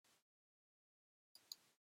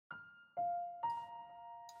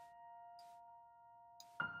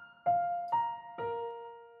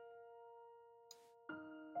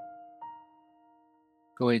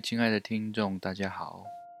各位亲爱的听众，大家好，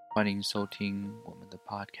欢迎收听我们的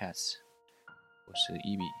Podcast， 我是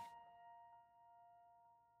伊比。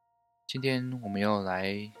今天我们要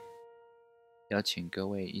来邀请各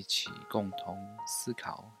位一起共同思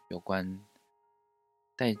考有关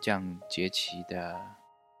待降节期的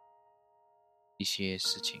一些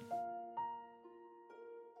事情。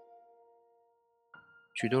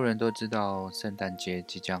许多人都知道圣诞节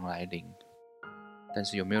即将来临，但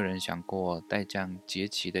是有没有人想过待降节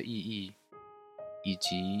期的意义，以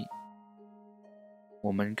及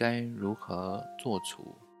我们该如何做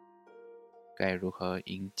处，该如何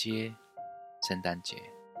迎接圣诞节？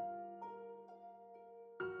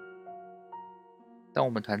当我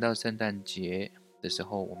们谈到圣诞节的时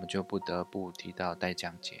候，我们就不得不提到待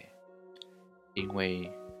降节，因为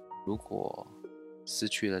如果失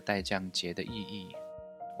去了待降节的意义，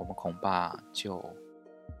我们恐怕就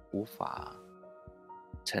无法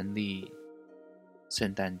成立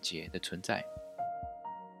圣诞节的存在。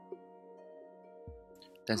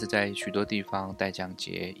但是在许多地方，待降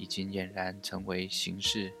节已经俨然成为形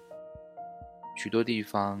式，许多地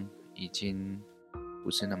方已经不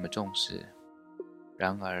是那么重视。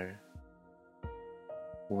然而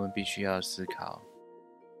我们必须要思考，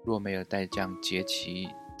若没有待降节期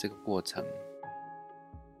这个过程，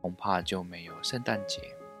恐怕就没有圣诞节。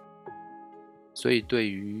所以对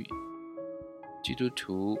于基督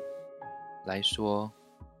徒来说，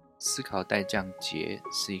思考待降节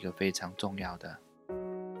是一个非常重要的。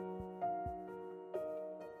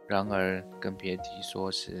然而更别提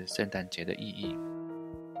说是圣诞节的意义。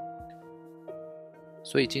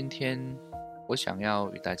所以今天我想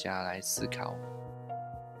要与大家来思考，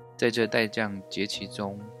在这待降节期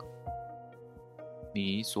中，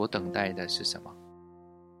你所等待的是什么？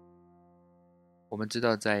我们知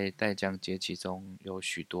道在待降节期中有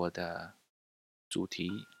许多的主题，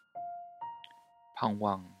盼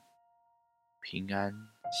望、平安、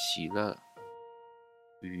喜乐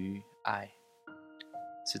与爱，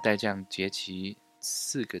是待降节期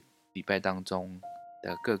4个礼拜当中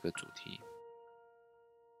的各个主题。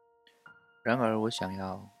然而我想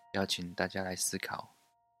要邀请大家来思考，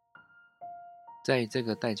在这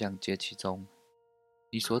个待降节期中，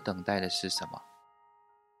你所等待的是什么？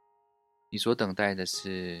你所等待的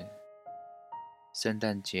是圣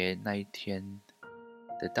诞节那一天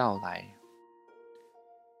的到来，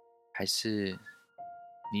还是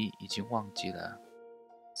你已经忘记了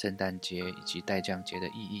圣诞节以及待降节的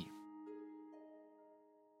意义？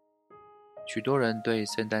许多人对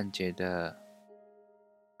圣诞节的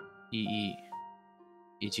意义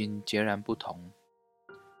已经截然不同，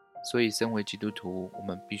所以身为基督徒，我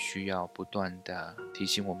们必须要不断地提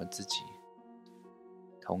醒我们自己，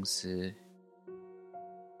同时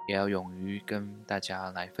也要勇于跟大家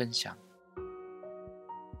来分享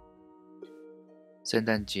圣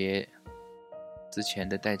诞节之前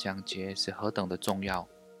的待降节是何等的重要，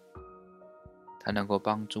它能够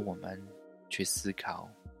帮助我们去思考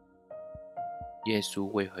耶稣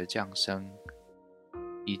为何降生，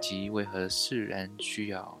以及为何世人需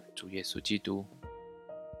要主耶稣基督。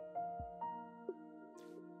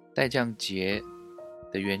待降节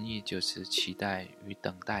的原意就是期待与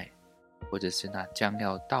等待，或者是那将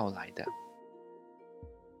要到来的。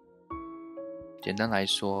简单来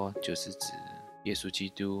说，就是指耶稣基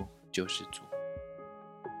督救世主。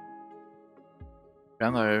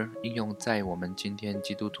然而应用在我们今天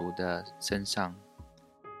基督徒的身上，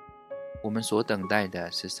我们所等待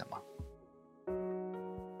的是什么？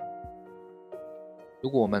如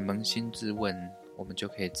果我们扪心自问，我们就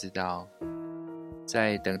可以知道，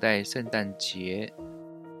在等待圣诞节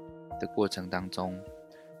的过程当中，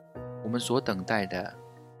我们所等待的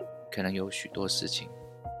可能有许多事情，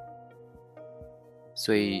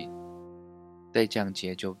所以待降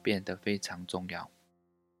节就变得非常重要。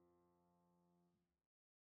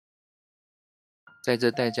在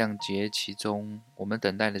这待降节其中，我们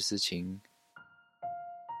等待的事情，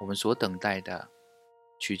我们所等待的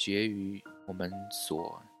取决于我们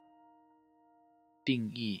所定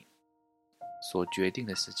义、所决定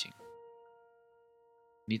的事情。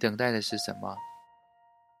你等待的是什么？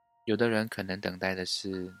有的人可能等待的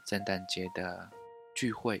是圣诞节的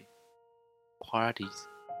聚会 parties，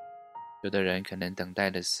 有的人可能等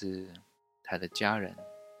待的是他的家人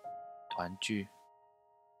团聚，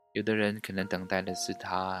有的人可能等待的是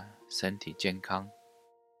他身体健康，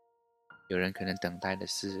有人可能等待的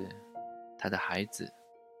是他的孩子，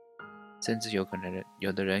甚至有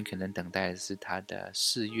的人可能等待的是他的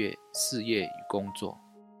事业与工作。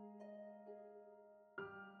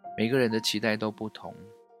每个人的期待都不同，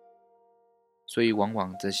所以往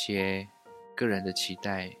往这些个人的期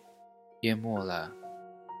待淹没了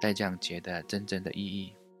代降节的真正的意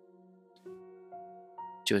义，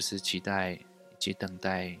就是期待以及等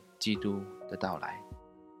待基督的到来。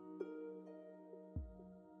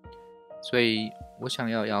所以我想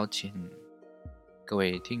要邀请各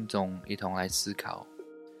位听众一同来思考，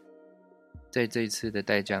在这一次的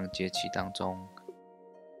代降节期当中，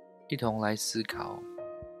一同来思考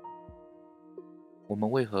我们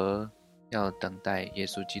为何要等待耶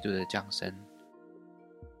稣基督的降生，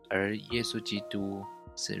而耶稣基督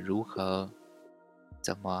是如何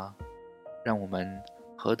怎么让我们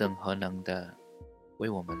何等何能的为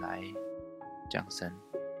我们来降生。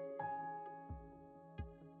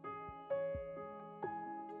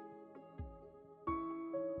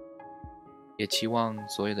也期望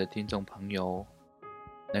所有的听众朋友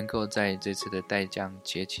能够在这次的代降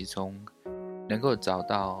节期中能够找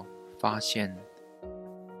到发现，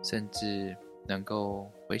甚至能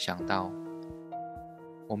够回想到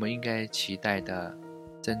我们应该期待的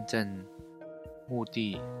真正目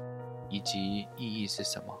的以及意义是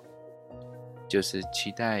什么，就是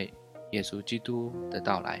期待耶稣基督的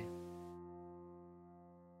到来。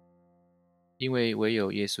因为唯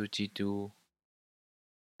有耶稣基督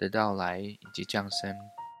的到来以及降生，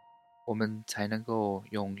我们才能够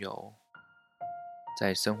拥有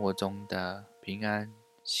在生活中的平安、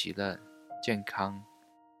喜乐、健康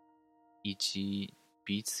以及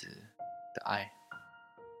彼此的爱。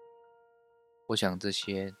我想这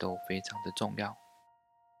些都非常的重要，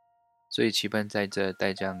所以期盼在这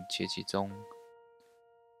代降节期中，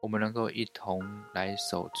我们能够一同来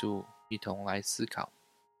守住，一同来思考。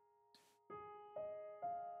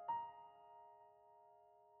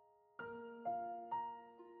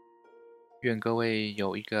愿各位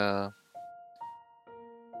有一个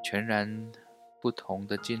全然不同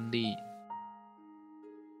的经历，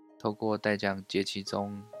透过代降节期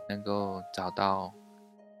中能够找到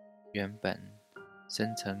原本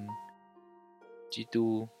深层基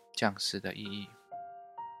督降世的意义。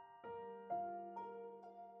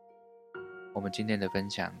我们今天的分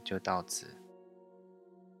享就到此，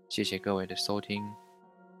谢谢各位的收听，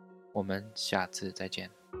我们下次再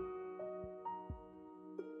见。